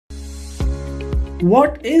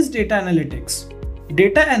What is data analytics?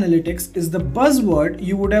 Data analytics is the buzzword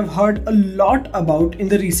you would have heard a lot about in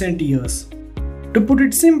the recent years. To put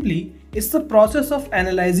it simply, it's the process of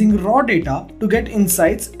analyzing raw data to get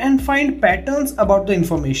insights and find patterns about the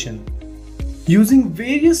information. Using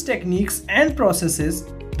various techniques and processes,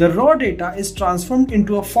 the raw data is transformed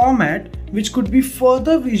into a format which could be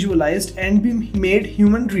further visualized and be made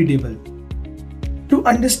human readable. To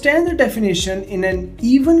understand the definition in an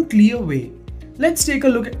even clear way, let's take a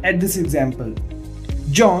look at this example.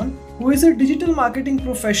 John, who is a digital marketing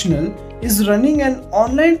professional, is running an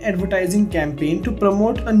online advertising campaign to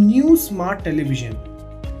promote a new smart television.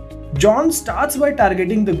 John starts by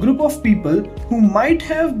targeting the group of people who might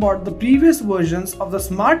have bought the previous versions of the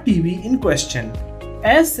smart TV in question.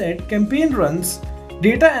 As said campaign runs,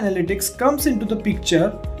 data analytics comes into the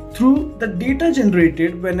picture through the data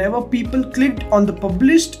generated whenever people clicked on the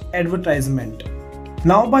published advertisement.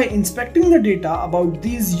 Now, by inspecting the data about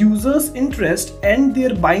these users' interest and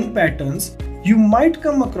their buying patterns, you might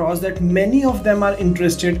come across that many of them are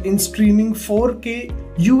interested in streaming 4K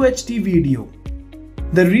UHD video.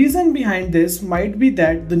 The reason behind this might be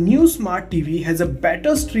that the new smart TV has a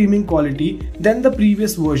better streaming quality than the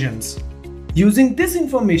previous versions. Using this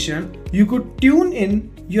information, you could tune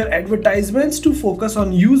in your advertisements to focus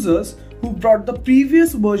on users who bought the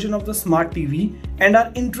previous version of the smart TV and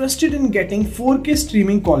are interested in getting 4K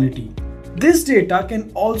streaming quality. This data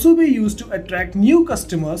can also be used to attract new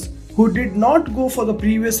customers who did not go for the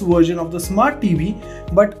previous version of the smart TV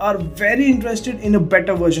but are very interested in a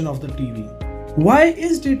better version of the TV. Why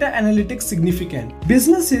is data analytics significant?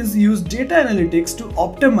 Businesses use data analytics to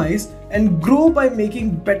optimize and grow by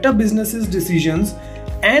making better business decisions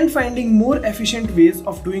and finding more efficient ways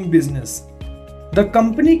of doing business. The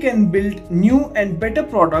company can build new and better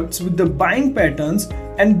products with the buying patterns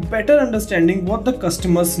and better understanding what the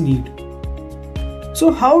customers need.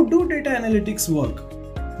 So how do data analytics work?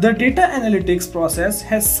 The data analytics process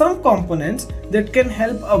has some components that can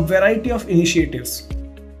help a variety of initiatives.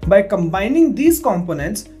 By combining these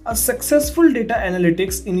components, a successful data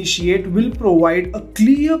analytics initiative will provide a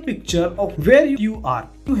clear picture of where you are,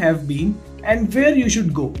 you have been, and where you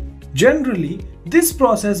should go. Generally, this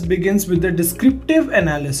process begins with the descriptive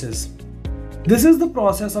analysis. This is the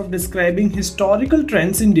process of describing historical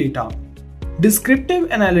trends in data. Descriptive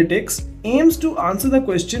analytics aims to answer the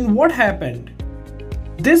question, what happened?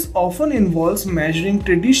 This often involves measuring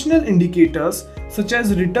traditional indicators such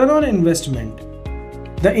as return on investment.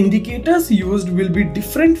 The indicators used will be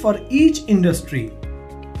different for each industry.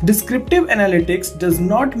 Descriptive analytics does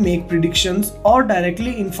not make predictions or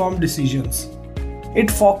directly inform decisions. It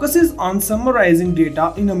focuses on summarizing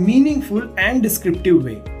data in a meaningful and descriptive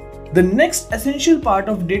way. The next essential part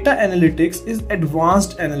of data analytics is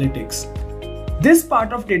advanced analytics. This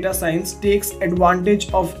part of data science takes advantage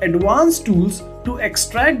of advanced tools to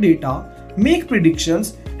extract data, make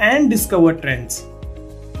predictions, and discover trends.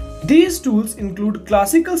 These tools include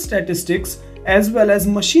classical statistics as well as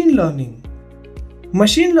machine learning.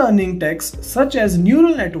 Machine learning techs such as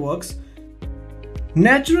neural networks,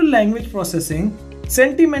 natural language processing,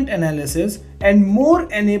 sentiment analysis, and more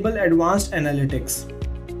enable advanced analytics.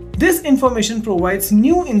 This information provides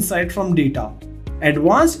new insight from data.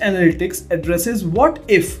 Advanced analytics addresses what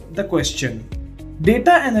if the question.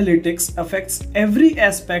 Data analytics affects every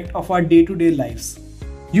aspect of our day-to-day lives.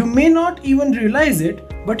 You may not even realize it,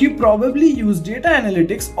 but you probably use data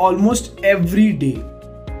analytics almost every day.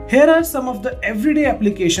 Here are some of the everyday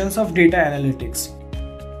applications of data analytics.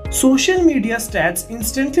 Social media stats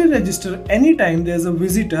instantly register anytime there is a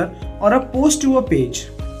visitor or a post to a page.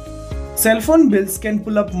 Cell phone bills can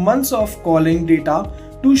pull up months of calling data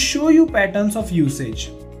to show you patterns of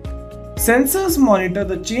usage. Sensors monitor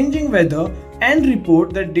the changing weather and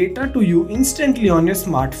report that data to you instantly on your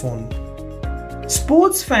smartphone.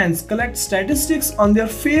 Sports fans collect statistics on their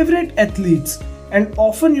favorite athletes and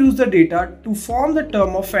often use the data to form the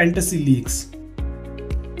term of fantasy leagues.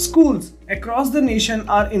 Schools across the nation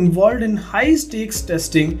are involved in high-stakes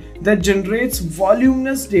testing that generates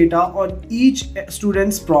voluminous data on each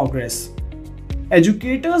student's progress.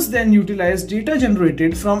 Educators then utilize data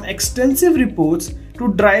generated from extensive reports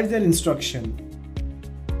to drive their instruction.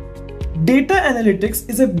 Data analytics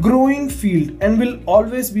is a growing field and will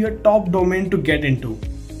always be a top domain to get into.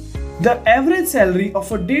 The average salary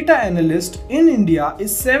of a data analyst in India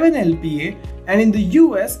is 7 LPA and in the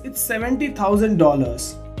US it's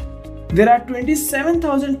 $70,000. There are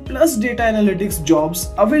 27,000 plus data analytics jobs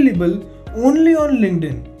available only on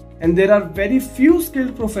LinkedIn, and there are very few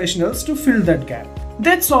skilled professionals to fill that gap.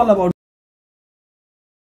 That's all about